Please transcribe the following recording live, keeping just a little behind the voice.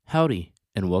Howdy,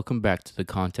 and welcome back to the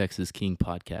Context is King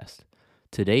podcast.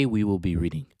 Today we will be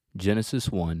reading Genesis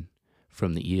 1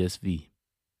 from the ESV.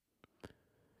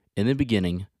 In the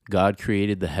beginning, God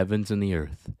created the heavens and the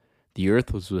earth. The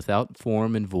earth was without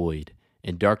form and void,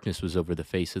 and darkness was over the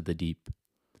face of the deep.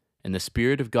 And the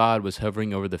Spirit of God was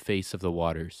hovering over the face of the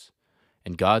waters.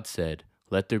 And God said,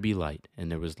 "Let there be light," and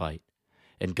there was light.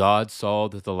 And God saw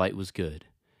that the light was good.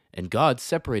 And God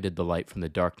separated the light from the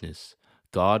darkness.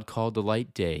 God called the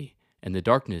light day, and the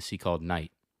darkness he called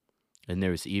night. And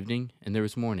there was evening, and there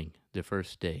was morning, the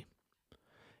first day.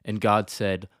 And God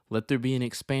said, "Let there be an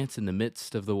expanse in the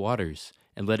midst of the waters,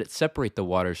 and let it separate the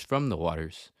waters from the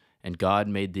waters." And God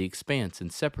made the expanse,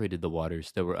 and separated the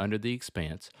waters that were under the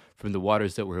expanse from the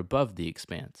waters that were above the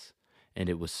expanse. And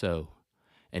it was so.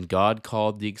 And God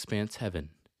called the expanse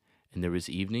heaven. And there was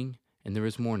evening, and there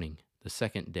was morning, the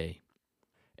second day.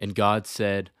 And God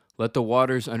said, "Let the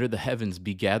waters under the heavens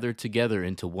be gathered together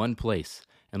into one place,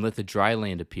 and let the dry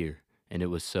land appear." And it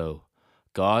was so.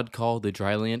 God called the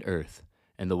dry land earth,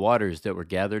 and the waters that were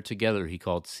gathered together he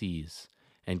called seas.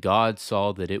 And God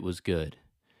saw that it was good.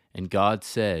 And God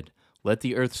said, "Let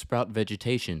the earth sprout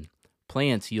vegetation,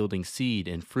 plants yielding seed,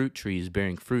 and fruit trees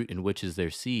bearing fruit in which is their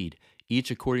seed,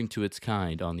 each according to its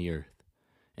kind on the earth."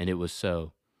 And it was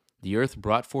so. The earth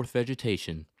brought forth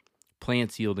vegetation,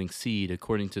 plants yielding seed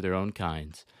according to their own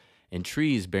kinds, and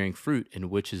trees bearing fruit in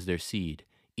which is their seed,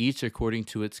 each according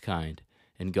to its kind.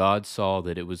 And God saw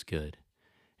that it was good.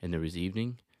 And there was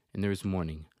evening, and there was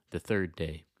morning, the third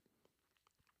day.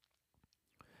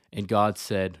 And God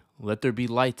said, "Let there be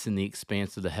lights in the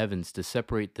expanse of the heavens to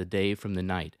separate the day from the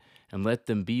night, and let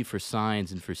them be for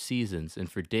signs and for seasons and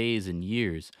for days and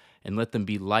years, and let them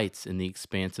be lights in the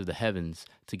expanse of the heavens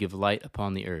to give light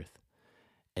upon the earth."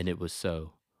 And it was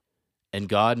so. And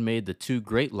God made the two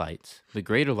great lights, the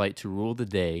greater light to rule the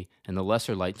day, and the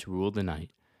lesser light to rule the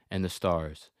night, and the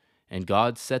stars. And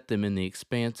God set them in the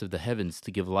expanse of the heavens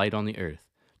to give light on the earth,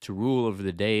 to rule over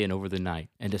the day and over the night,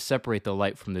 and to separate the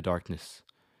light from the darkness.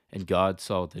 And God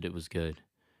saw that it was good.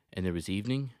 And there was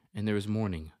evening, and there was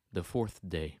morning, the fourth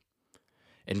day.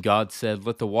 And God said,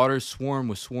 "Let the waters swarm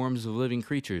with swarms of living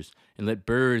creatures, and let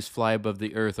birds fly above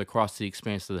the earth across the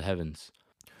expanse of the heavens."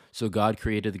 So God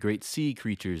created the great sea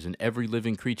creatures and every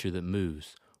living creature that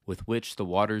moves, with which the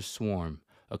waters swarm,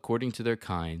 according to their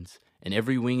kinds, and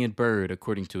every winged bird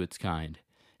according to its kind.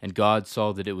 And God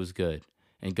saw that it was good.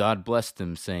 And God blessed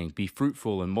them, saying, "Be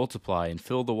fruitful and multiply, and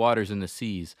fill the waters and the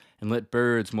seas, and let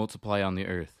birds multiply on the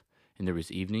earth." And there was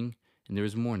evening, and there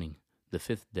was morning, the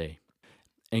fifth day.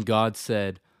 And God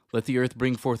said, "Let the earth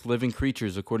bring forth living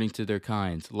creatures according to their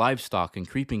kinds, livestock and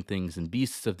creeping things, and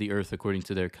beasts of the earth according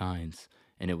to their kinds."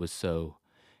 And it was so.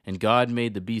 And God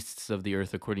made the beasts of the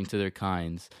earth according to their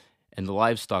kinds, and the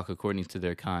livestock according to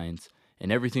their kinds,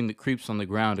 and everything that creeps on the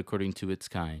ground according to its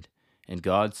kind. And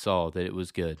God saw that it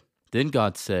was good. Then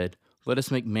God said, "Let us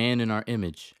make man in our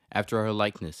image, after our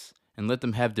likeness, and let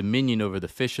them have dominion over the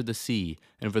fish of the sea,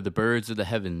 and over the birds of the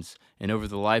heavens, and over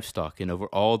the livestock, and over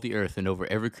all the earth, and over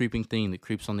every creeping thing that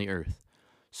creeps on the earth."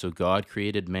 So God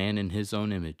created man in his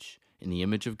own image. In the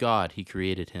image of God he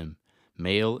created him.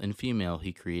 Male and female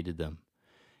he created them.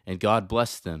 And God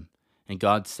blessed them. And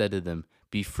God said to them,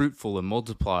 "Be fruitful and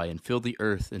multiply, and fill the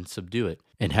earth and subdue it,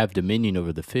 and have dominion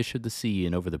over the fish of the sea,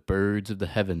 and over the birds of the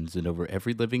heavens, and over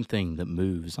every living thing that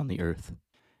moves on the earth."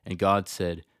 And God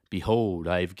said, "Behold,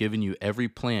 I have given you every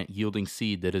plant yielding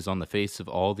seed that is on the face of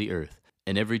all the earth,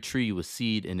 and every tree with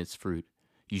seed in its fruit.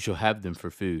 You shall have them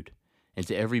for food. And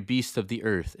to every beast of the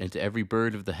earth, and to every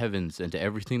bird of the heavens, and to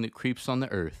everything that creeps on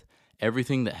the earth,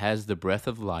 everything that has the breath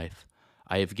of life,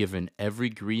 I have given every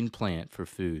green plant for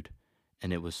food."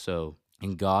 And it was so.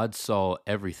 And God saw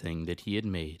everything that he had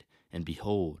made, and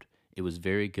behold, it was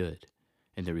very good.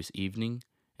 And there was evening,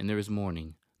 and there was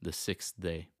morning, the sixth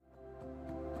day.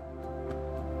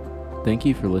 Thank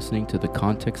you for listening to the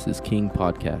Context is King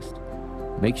podcast.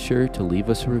 Make sure to leave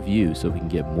us a review so we can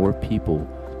get more people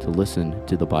to listen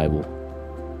to the Bible.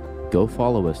 Go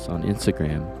follow us on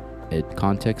Instagram at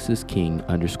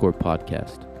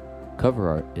contextisking_podcast. Cover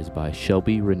art is by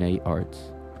Shelby Renee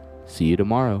Arts. See you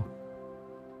tomorrow.